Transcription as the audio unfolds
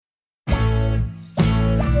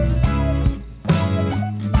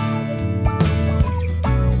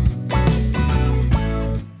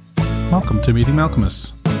welcome to Meeting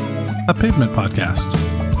Malcolmus, a pavement podcast.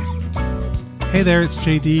 Hey there, it's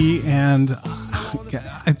JD, and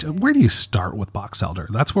where do you start with Box Elder?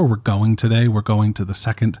 That's where we're going today. We're going to the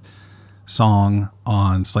second song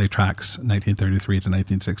on Slate Tracks 1933 to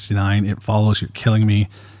 1969. It follows You're Killing Me,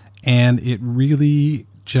 and it really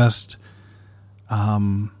just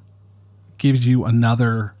gives you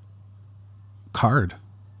another card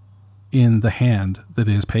in the hand that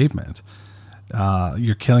is Pavement.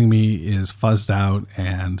 You're Killing Me is fuzzed out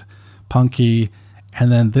and punky, and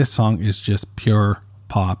then this song is just pure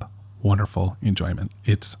pop, wonderful enjoyment.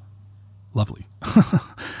 It's lovely.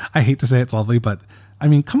 I hate to say it's lovely, but I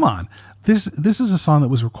mean, come on. This is a song that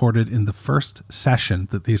was recorded in the first session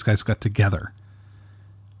that these guys got together,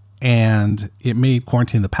 and it made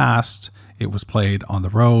Quarantine in the Past. It was played on the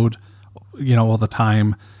road, all the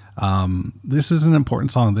time. This is an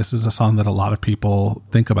important song. This is a song that a lot of people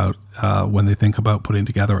think about when they think about putting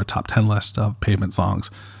together a top 10 list of Pavement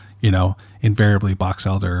songs. Invariably Box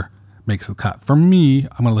Elder makes the cut. For me,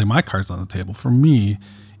 I'm going to lay my cards on the table. For me,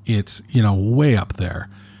 it's, way up there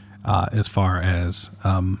as far as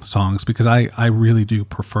songs, because I really do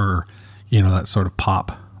prefer, that sort of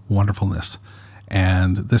pop wonderfulness.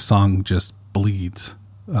 And this song just bleeds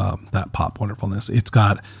that pop wonderfulness. It's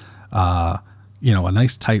got, a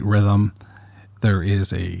nice tight rhythm. There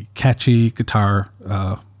is a catchy guitar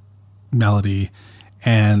melody,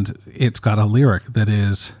 and it's got a lyric that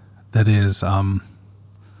is it's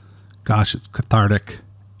cathartic,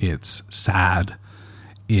 it's sad,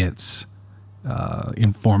 it's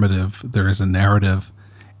informative. There is a narrative,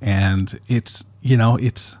 and it's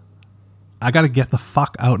I got to get the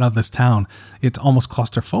fuck out of this town. It's almost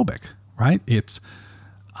claustrophobic, right? It's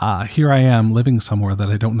here I am living somewhere that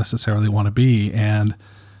I don't necessarily want to be, and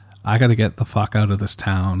I got to get the fuck out of this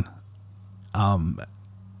town, and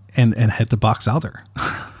head to Box Elder.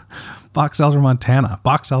 Box Elder, Montana.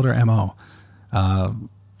 Box Elder MO.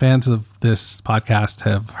 Fans of this podcast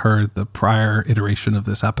have heard the prior iteration of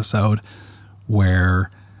this episode where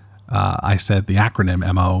I said the acronym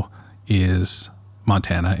MO is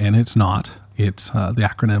Montana, and it's not. It's the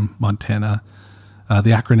acronym Montana.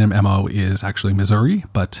 The acronym MO is actually Missouri,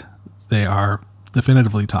 but they are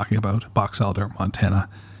definitively talking about Box Elder, Montana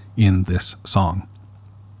in this song.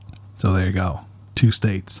 So there you go. 2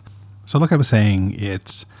 states. So like I was saying,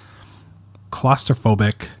 it's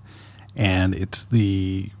claustrophobic, and it's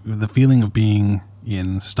the feeling of being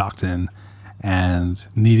in Stockton and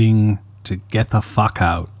needing to get the fuck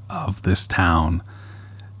out of this town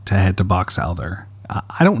to head to Box Elder.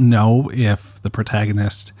 I don't know if the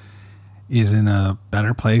protagonist is in a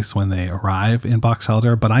better place when they arrive in Box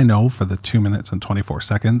Elder, but I know for the 2 minutes and 24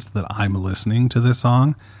 seconds that I'm listening to this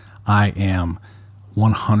song, I am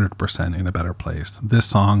 100% in a better place. This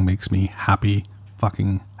song makes me happy,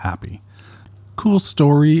 fucking happy. Cool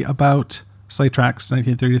story about Slate Tracks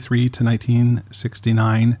 1933 to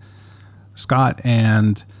 1969. Scott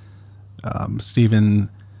and Steven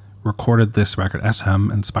recorded this record. SM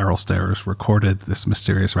and Spiral Stairs recorded this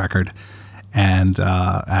mysterious record, and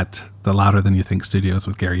at the Louder Than You Think studios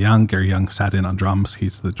with Gary Young. Gary Young sat in on drums.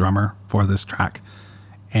 He's the drummer for this track.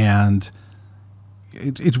 And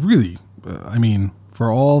it's really,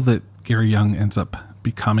 for all that Gary Young ends up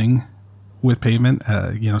becoming with Pavement,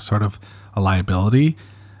 sort of a liability,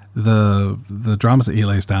 the drums that he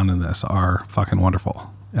lays down in this are fucking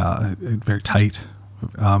wonderful. Very tight,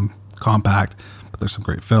 compact, but there's some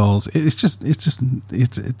great fills. It's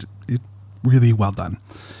really well done.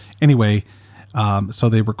 Anyway, so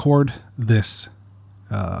they record this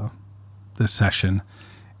session,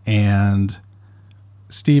 and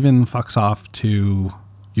Steven fucks off to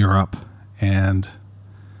Europe and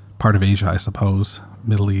part of Asia, I suppose,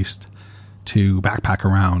 Middle East, to backpack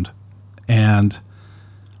around, and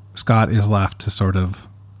Scott is left to sort of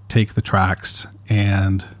take the tracks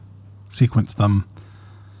and sequence them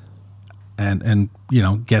and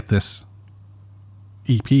get this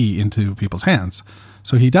EP into people's hands.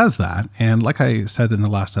 So he does that, and like I said in the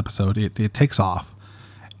last episode, it takes off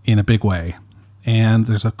in a big way. And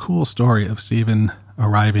there's a cool story of Steven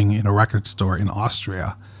arriving in a record store in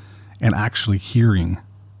Austria and actually hearing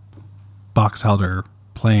Box Elder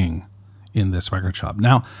playing in this record shop.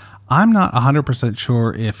 Now, I'm not 100%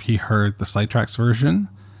 sure if he heard the Slate Tracks version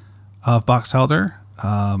of Box Elder.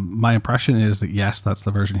 My impression is that yes, that's the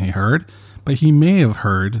version he heard, but he may have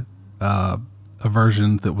heard a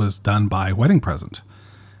version that was done by Wedding Present.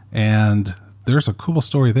 And there's a cool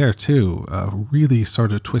story there too, really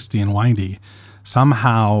sort of twisty and windy.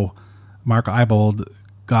 Somehow Mark Ibold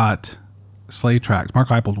got Slade tracks. Mark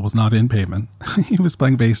Eipold was not in Pavement. He was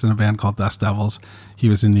playing bass in a band called Dust Devils. He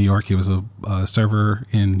was in New York. He was a server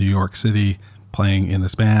in New York City playing in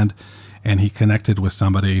this band. And he connected with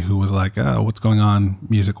somebody who was like, oh, what's going on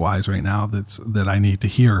music-wise right now that I need to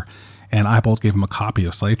hear? And Eipold gave him a copy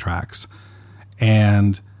of Slade tracks.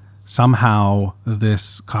 And somehow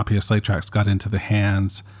this copy of Slade tracks got into the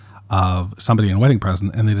hands of somebody in Wedding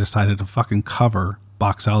Present, and they decided to fucking cover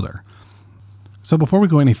Box Elder. So before we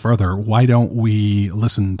go any further, why don't we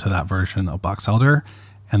listen to that version of Box Elder,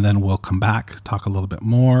 and then we'll come back, talk a little bit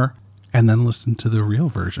more, and then listen to the real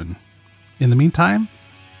version. In the meantime,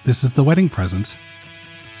 this is The Wedding Present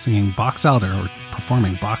singing Box Elder, or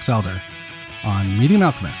performing Box Elder, on Medium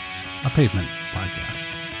Alchemists, a Pavement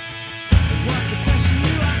podcast. What's the question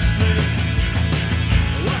you asked me?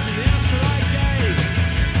 It wasn't the answer I gave.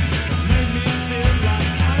 It made me feel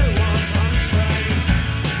like I was on train.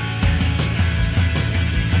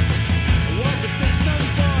 It was a distant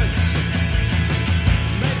voice. It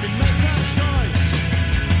made me make a choice.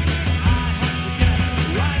 I had to get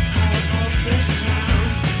right out of this town.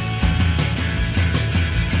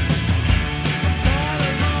 I've got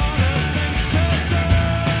a lot of things to do.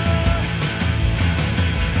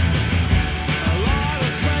 A lot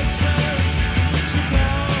of places to go.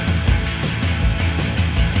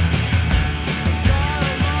 I've got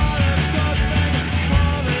a lot of good things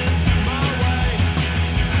coming my way.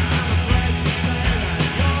 I'm afraid to say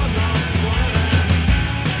that you're not one of them.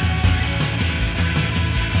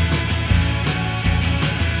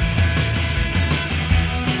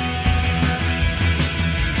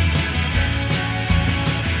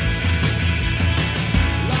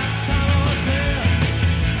 Last time I was here,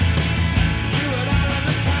 you were out on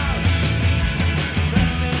the couch,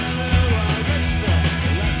 pressed into a rinser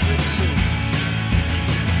electric suit.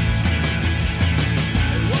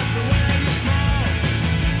 It was the way you smiled,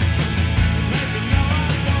 it made me know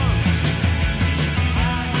at once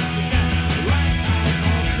I had to get right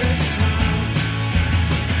out of this town.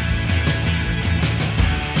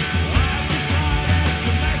 I've decided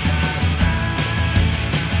to make a stand,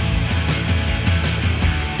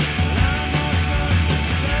 and I'm not going to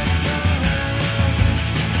take your hand.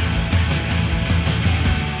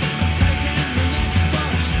 I'm taking the next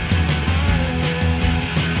bus out of here.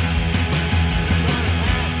 Gonna have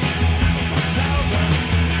a Box Elder.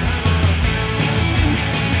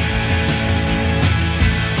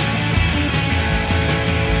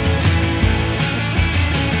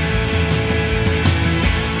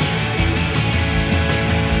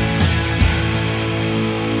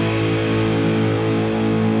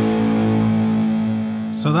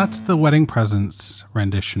 So that's the Wedding Presents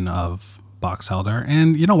rendition of Box Elder,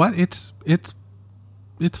 and you know what? It's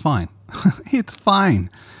fine. It's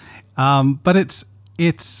fine. But it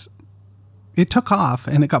took off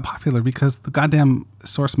and it got popular because the goddamn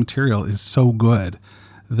source material is so good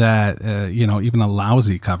that even a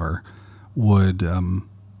lousy cover would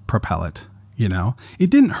propel it. It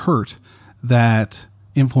didn't hurt that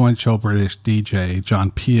influential British DJ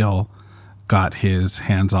John Peel got his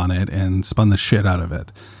hands on it and spun the shit out of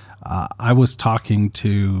it. I was talking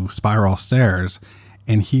to Spiral Stairs,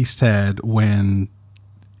 and he said when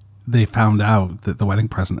they found out that the Wedding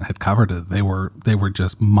Present had covered it, they were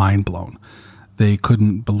just mind blown. They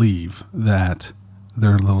couldn't believe that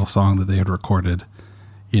their little song that they had recorded,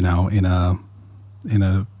 in a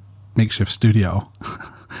makeshift studio,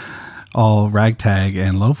 all ragtag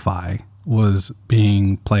and lo-fi, was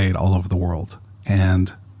being played all over the world.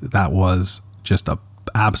 And that was just a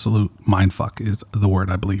absolute mindfuck is the word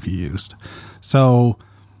I believe he used. So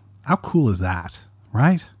how cool is that,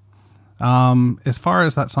 right? As far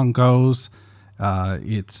as that song goes,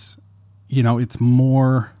 it's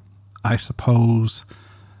more, I suppose,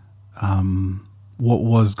 what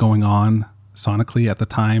was going on sonically at the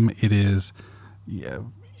time.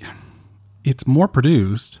 It's more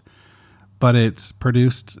produced, but it's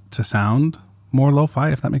produced to sound more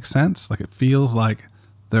lo-fi, if that makes sense. Like, it feels like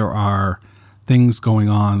there are things going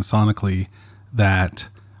on sonically that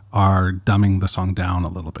are dumbing the song down a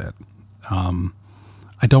little bit.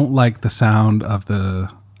 I don't like the sound of the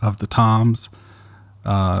toms.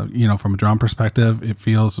 From a drum perspective, it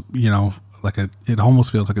feels, it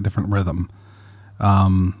almost feels like a different rhythm.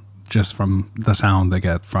 Just from the sound they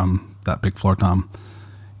get from that big floor tom,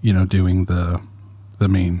 doing the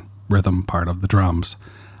main rhythm part of the drums.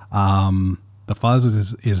 The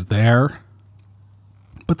fuzz is there,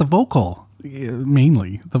 but the vocal,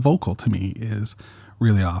 mainly the vocal, to me is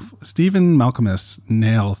really off. Stephen Malcolmus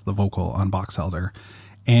nails the vocal on Box Elder,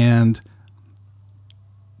 and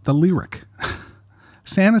the lyric,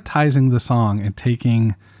 sanitizing the song and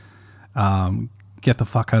taking get the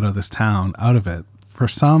fuck out of this town out of it, for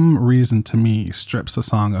some reason to me strips the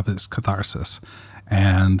song of its catharsis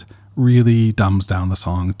and really dumbs down the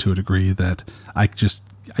song to a degree that I just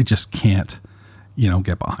can't,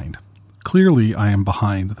 get behind. Clearly, I am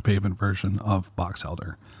behind the Pavement version of Box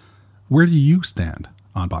Elder. Where do you stand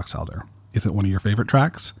on Box Elder? Is it one of your favorite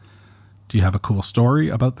tracks? Do you have a cool story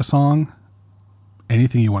about the song?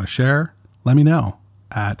 Anything you want to share? Let me know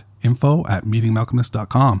at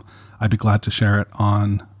info@meetingmalcolmist.com. I'd be glad to share it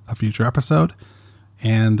on a future episode,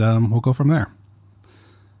 and we'll go from there.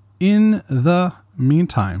 In the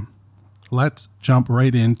meantime, let's jump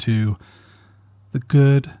right into the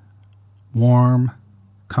good, warm,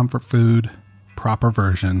 comfort food, proper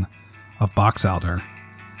version of Box Elder.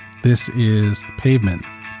 This is Pavement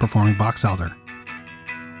performing Box Elder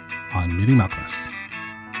on Meeting Malcolmus,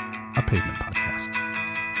 a Pavement podcast.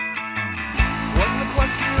 Wasn't the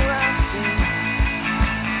question you were asking,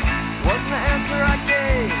 wasn't the answer I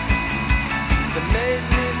gave, that made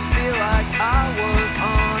me feel like I was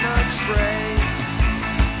on a train.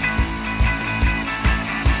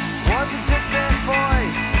 Was a distant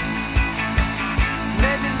voice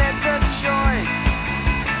made me make the choice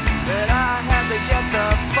that I had to get the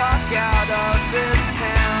fuck out of this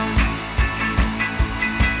town.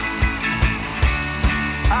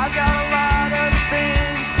 I've got a lot of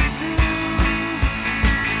things to do,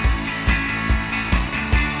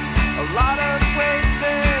 a lot of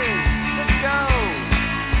places to go.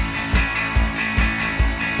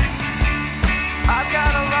 I've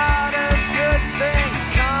got a lot of good things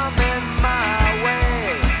coming my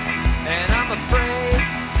way, and I'm afraid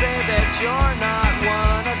to say that you're not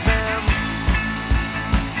one of them.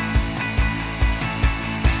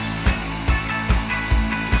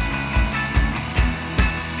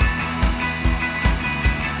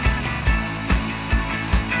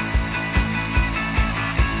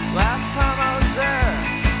 Last time I was there,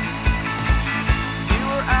 you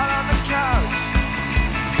were out on the couch,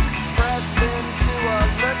 pressed into a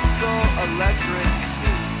little electric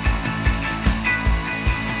tree.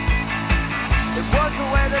 It was the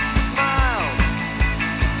way that you smiled,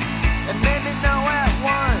 it made me know at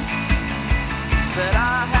once that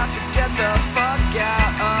I have to get the fuck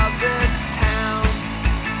out of this town.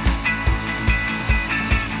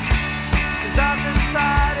 'Cause I've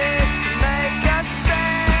decided to make a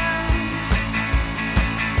stand,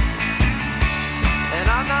 and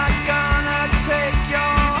I'm not gonna take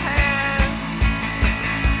your hand.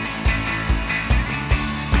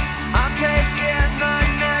 I'm taking the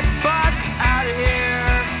next bus out of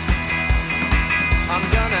here. I'm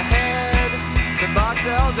gonna head to Box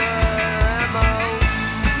Elder MO.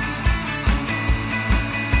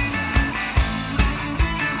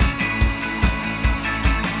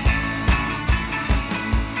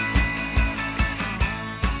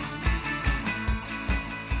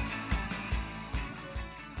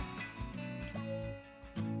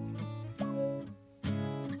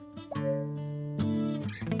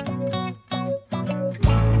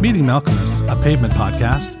 Meeting Malcolmus, a Pavement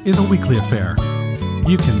podcast, is a weekly affair.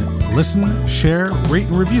 You can listen, share, rate,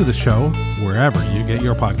 and review the show wherever you get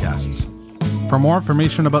your podcasts. For more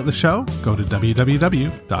information about the show, go to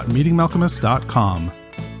www.meetingmalcolmus.com.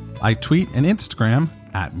 I tweet and Instagram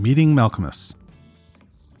at Meeting Malcolmus.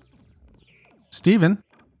 Steven,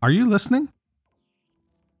 are you listening?